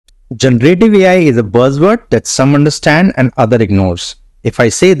Generative AI is a buzzword that some understand and other ignores. If I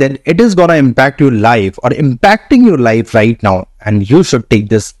say that it is gonna impact your life or impacting your life right now, and you should take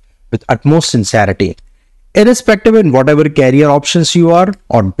this with utmost sincerity. Irrespective in whatever career options you are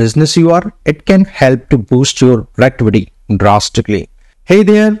or business you are, it can help to boost your productivity drastically. Hey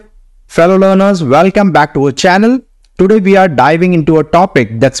there, fellow learners, welcome back to our channel. Today we are diving into a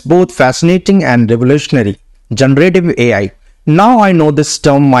topic that's both fascinating and revolutionary, generative AI. Now I know this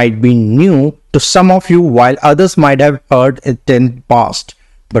term might be new to some of you while others might have heard it in the past.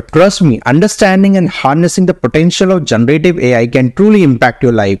 But trust me, understanding and harnessing the potential of generative AI can truly impact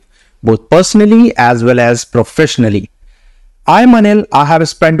your life, both personally as well as professionally. I'm Anil. I have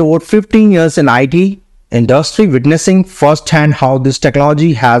spent over 15 years in IT industry witnessing firsthand how this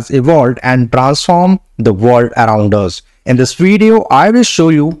technology has evolved and transformed the world around us. In this video, I will show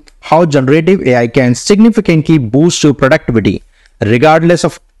you how generative AI can significantly boost your productivity regardless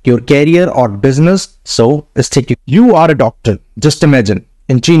of your career or business. So stay tuned. You are a doctor, just imagine,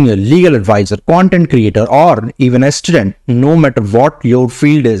 engineer, legal advisor, content creator, or even a student. No matter what your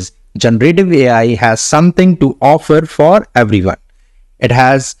field is, generative AI has something to offer for everyone. It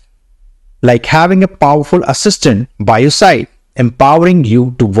has like having a powerful assistant by your side, empowering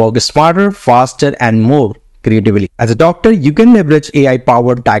you to work smarter, faster, and more creatively. As a doctor, you can leverage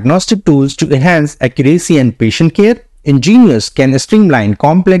AI-powered diagnostic tools to enhance accuracy and patient care. Engineers can streamline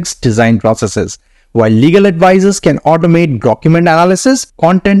complex design processes, while legal advisors can automate document analysis.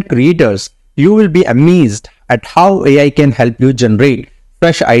 Content creators, you will be amazed at how AI can help you generate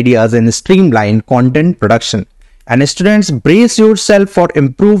fresh ideas and streamline content production. And students, brace yourself for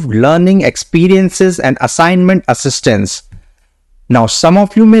improved learning experiences and assignment assistance. Now, some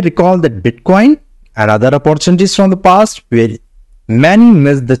of you may recall that Bitcoin and other opportunities from the past where many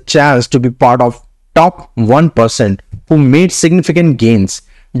missed the chance to be part of top 1% who made significant gains.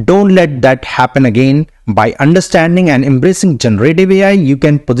 Don't let that happen again. By understanding and embracing generative AI, you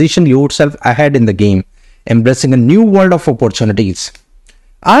can position yourself ahead in the game, embracing a new world of opportunities.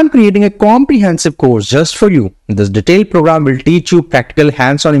 I'm creating a comprehensive course just for you. This detailed program will teach you practical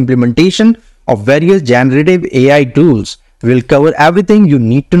hands-on implementation of various generative AI tools. We'll cover everything you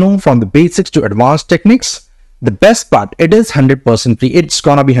need to know from the basics to advanced techniques. The best part, it is 100% free. It's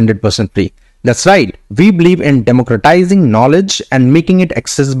gonna be 100% free. That's right. We believe in democratizing knowledge and making it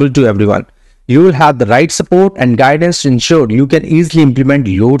accessible to everyone. You will have the right support and guidance to ensure you can easily implement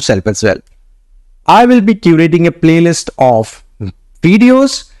yourself as well. I will be curating a playlist of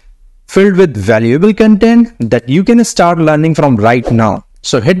videos filled with valuable content that you can start learning from right now.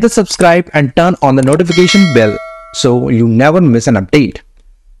 So hit the subscribe and turn on the notification bell so you never miss an update.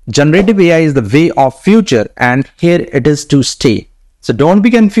 Generative AI is the way of future and here it is to stay. So don't be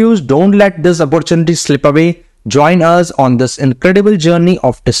confused. Don't let this opportunity slip away. Join us on this incredible journey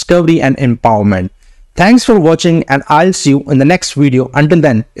of discovery and empowerment. Thanks for watching and I'll see you in the next video. Until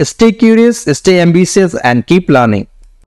then, stay curious, stay ambitious and keep learning.